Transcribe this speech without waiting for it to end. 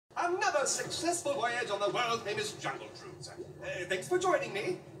another successful voyage on the world-famous jungle cruise. Thanks for joining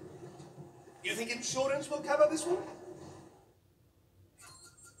me. You think insurance will cover this one?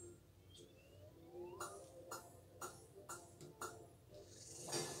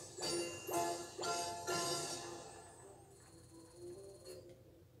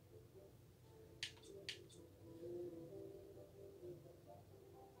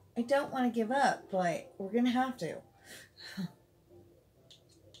 I don't want to give up, but we're going to have to.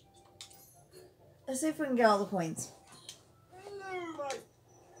 Let's see if we can get all the coins. Hello, my...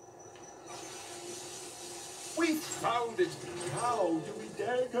 We found it. How do we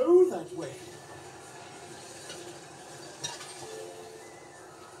dare go that way?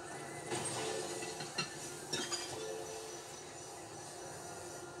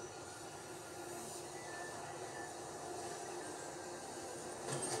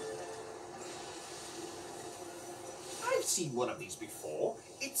 I've seen one of these before.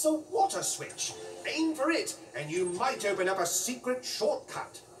 It's a water switch. Aim for it, and you might open up a secret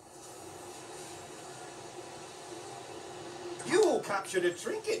shortcut. You captured a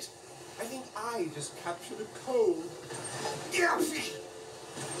trinket. I think I just captured a coal.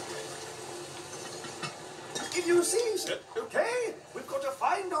 If you see, sir, okay? We've got to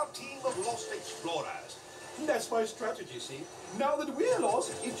find our team of lost explorers. That's my strategy, see? Now that we're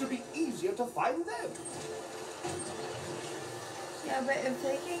lost, it should be easier to find them. Yeah, but if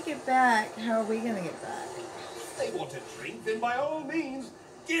they can't get back, how are we going to get back? If they want a drink, then by all means,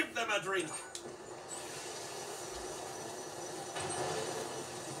 give them a drink.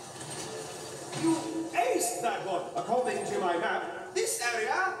 You aced that one, according to my map. This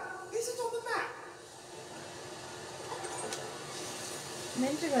area isn't on the map. I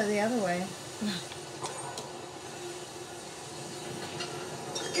meant to go the other way.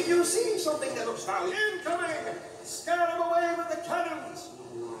 If you see something that looks foul, incoming! Scare them away with the cannons!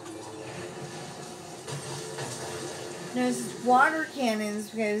 No, it's water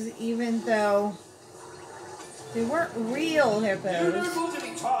cannons because even though they weren't real hippos, You're not to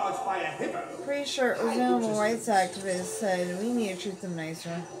be charged by a hippo. pretty sure it was animal rights activists said we need to treat them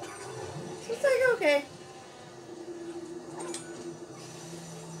nicer. So it's like, okay.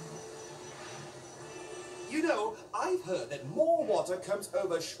 You know, I've heard that more water comes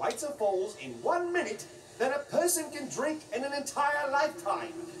over Schweitzer Falls in 1 minute than a person can drink in an entire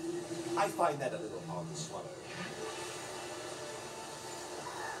lifetime. I find that a little hard to swallow.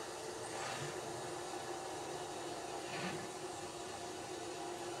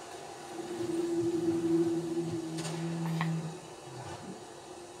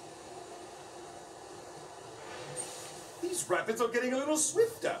 These rapids are getting a little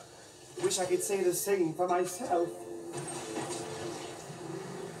swifter. Wish I could say the same for myself.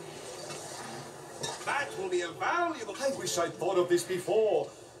 That will be a valuable... I wish I'd thought of this before.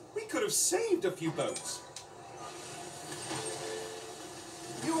 We could have saved a few boats.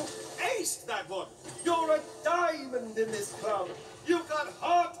 You aced that one. You're a diamond in this club. You've got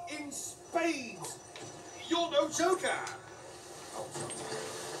heart in spades. You're no joker.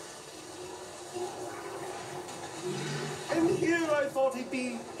 And here I thought he'd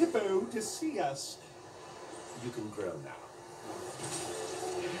be hippo to see us. You can grow now.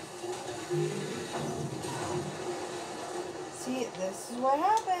 See, this is what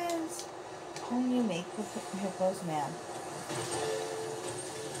happens when you make the hippos mad.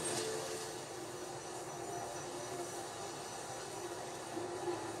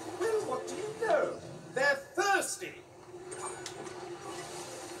 Well, what do you know? They're thirsty.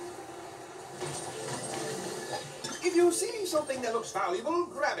 If you see something that looks valuable,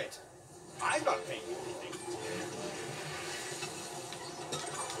 grab it. I'm not paying you anything.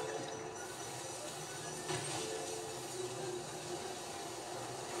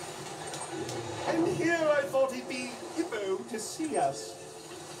 And here I thought he'd be hippo to see us.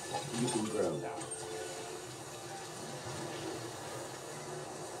 You can grow now.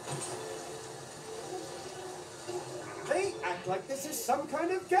 They act like this is some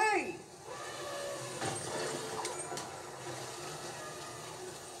kind of game.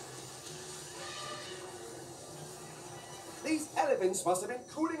 These elephants must have been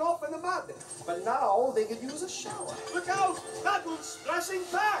cooling off in the mud, but now they could use a shower. Look out! That one's splashing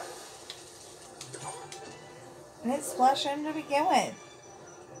back! And it's splashing to begin with.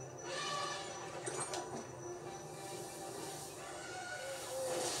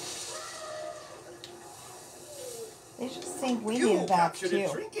 They just think we need a bath too. You captured a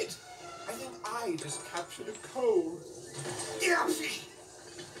trinket. I think I just captured a coal.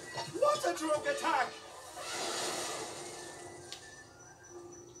 What a drunk attack!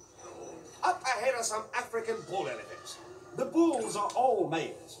 Up ahead are some African bull elephants. The bulls are all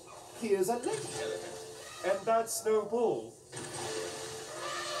males. Here's a lady elephant. And that's no bull.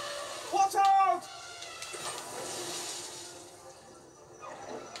 Watch out!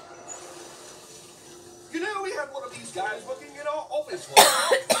 You know, we had one of these guys working in our office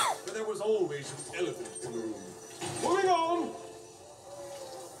once. But there was always an elephant in the room. Moving on!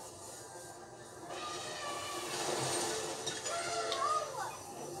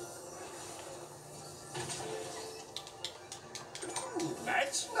 Ooh,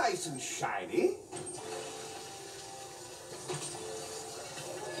 that's nice and shiny.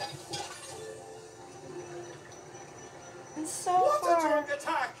 It's so What a far. drunk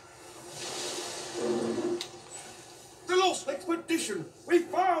attack! The lost expedition! We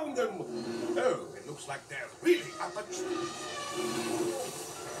found them! Oh, it looks like they're really up a tree.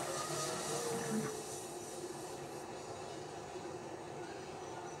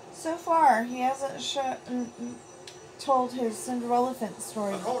 So far, he hasn't told his Cinderella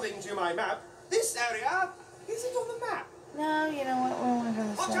story. According to my map, this area isn't on the map. No, you know what? We don't want to go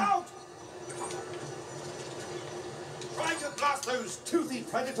this Watch way. out! Try to blast those toothy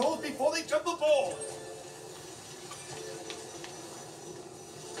predators before they jump aboard.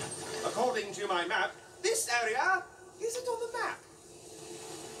 According to my map, this area isn't on the map.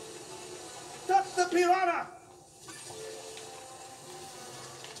 That's the piranha!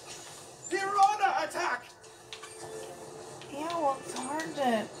 Piranha attack! Yeah, well, it's hard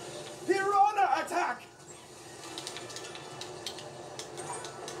to... Piranha attack!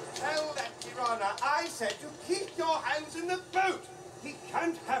 Tell that piranha I said to keep your hands in the boat. He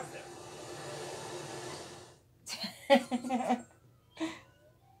can't have them.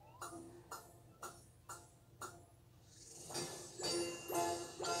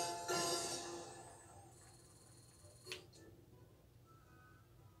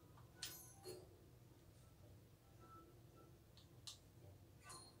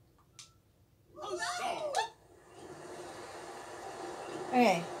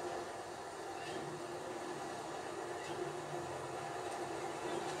 Okay.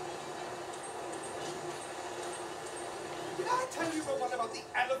 Did I tell you the one about the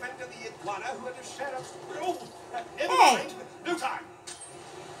elephant and the iguana who had to share a... Oh, never Hey. mind. No time.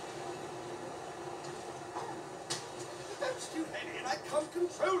 The boat's too heavy and I can't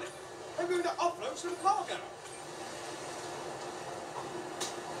control it. I'm going to offload some cargo.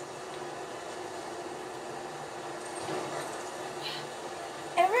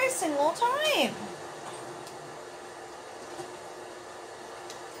 Every single time.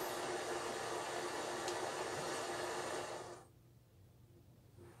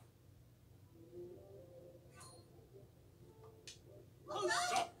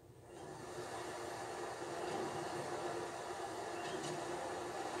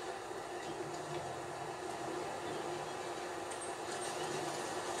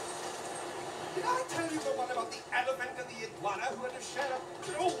 Did I tell you the one about the elephant and the iguana who had to share a...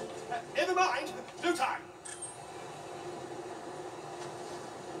 Oh, never mind. No time.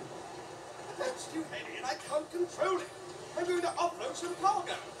 The boat's too heavy and I can't control it. I'm going to offload some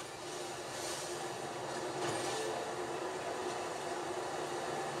cargo.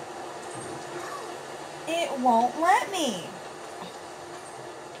 It won't let me.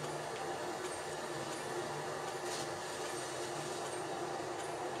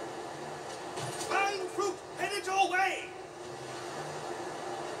 Flying fruit, headed your way.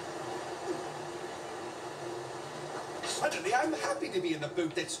 Suddenly, I'm happy to be in a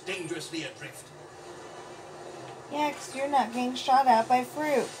boat that's dangerously adrift. Yeah, 'cause you're not getting shot at by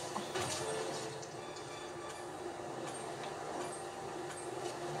fruit.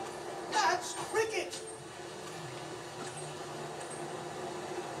 That's cricket.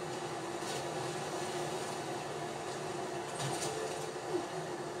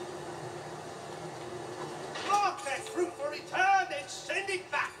 Mark that fruit for return and send it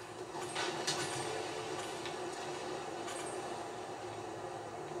back.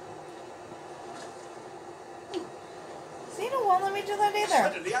 See, it won't let me do that either.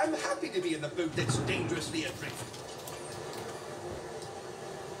 Suddenly, I'm happy to be in the boat that's dangerously adrift.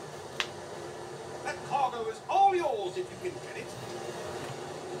 That cargo is all yours if you can get it.